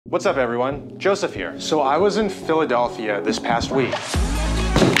What's up everyone, Joseph here. So I was in Philadelphia this past week.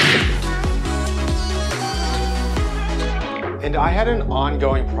 And I had an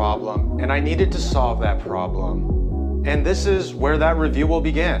ongoing problem and I needed to solve that problem. And this is where that review will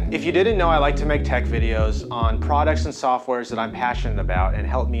begin. If you didn't know, I like to make tech videos on products and softwares that I'm passionate about and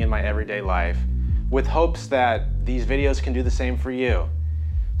help me in my everyday life, with hopes that these videos can do the same for you.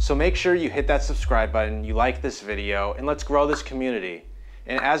 So make sure you hit that subscribe button, you like this video, and let's grow this community.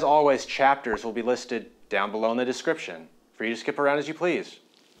 And as always, chapters will be listed down below in the description for you to skip around as you please.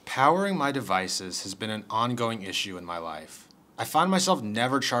 Powering my devices has been an ongoing issue in my life. I find myself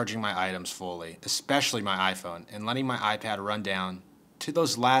never charging my items fully, especially my iPhone, and letting my iPad run down to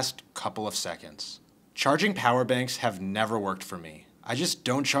those last couple of seconds. Charging power banks have never worked for me. I just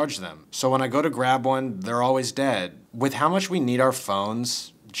don't charge them. So when I go to grab one, they're always dead. With how much we need our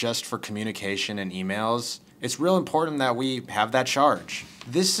phones just for communication and emails, it's real important that we have that charge.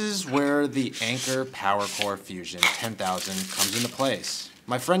 This is where the Anker Powercore Fusion 10,000 comes into place.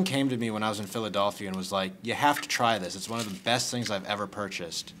 My friend came to me when I was in Philadelphia and was like, you have to try this. It's one of the best things I've ever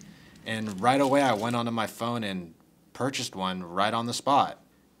purchased. And right away I went onto my phone and purchased one right on the spot.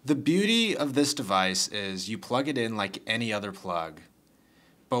 The beauty of this device is you plug it in like any other plug.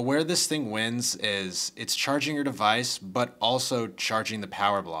 But where this thing wins is it's charging your device, but also charging the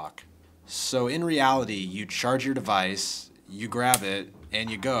power block. So in reality, you charge your device, you grab it, and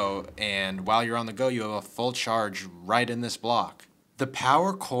you go, and while you're on the go, you have a full charge right in this block. The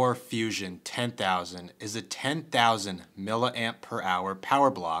Powercore Fusion 10,000 is a 10,000 milliamp per hour power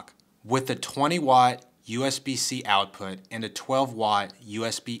block with a 20 watt USB-C output and a 12 watt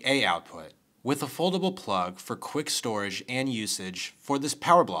USB-A output, with a foldable plug for quick storage and usage for this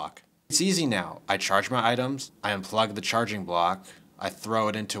power block. It's easy now. I charge my items, I unplug the charging block, I throw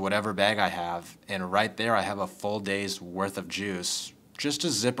it into whatever bag I have, and right there I have a full day's worth of juice just to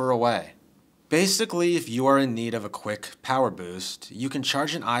zipper away. Basically, if you are in need of a quick power boost, you can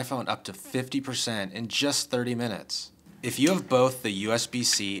charge an iPhone up to 50% in just 30 minutes. If you have both the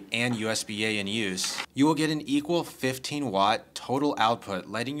USB-C and USB-A in use, you will get an equal 15 watt total output,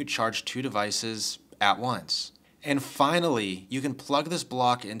 letting you charge two devices at once. And finally, you can plug this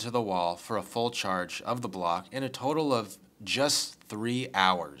block into the wall for a full charge of the block in a total of just 3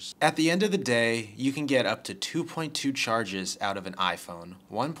 hours. At the end of the day, you can get up to 2.2 charges out of an iPhone,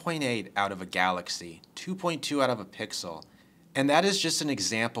 1.8 out of a Galaxy, 2.2 out of a Pixel. And that is just an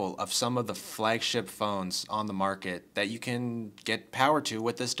example of some of the flagship phones on the market that you can get power to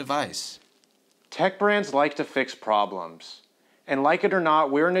with this device. Tech brands like to fix problems. And like it or not,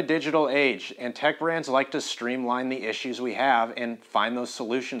 we're in a digital age, and tech brands like to streamline the issues we have and find those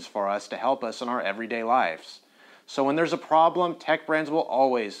solutions for us to help us in our everyday lives. So when there's a problem, tech brands will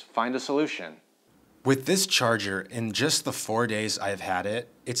always find a solution. With this charger, in just the 4 days I've had it,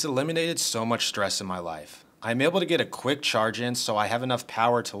 it's eliminated so much stress in my life. I'm able to get a quick charge in so I have enough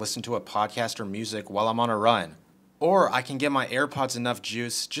power to listen to a podcast or music while I'm on a run. Or I can get my AirPods enough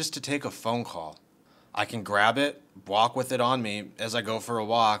juice just to take a phone call. I can grab it, walk with it on me as I go for a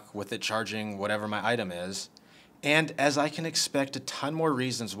walk with it charging whatever my item is. And as I can expect a ton more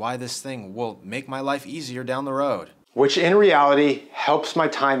reasons why this thing will make my life easier down the road. Which in reality helps my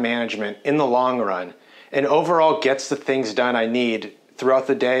time management in the long run and overall gets the things done I need throughout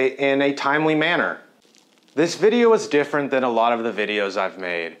the day in a timely manner. This video is different than a lot of the videos I've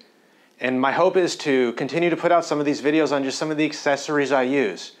made. And my hope is to continue to put out some of these videos on just some of the accessories I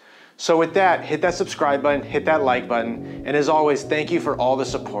use. So with that, hit that subscribe button, hit that like button, and as always, thank you for all the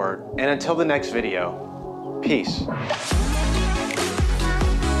support. And until the next video, peace.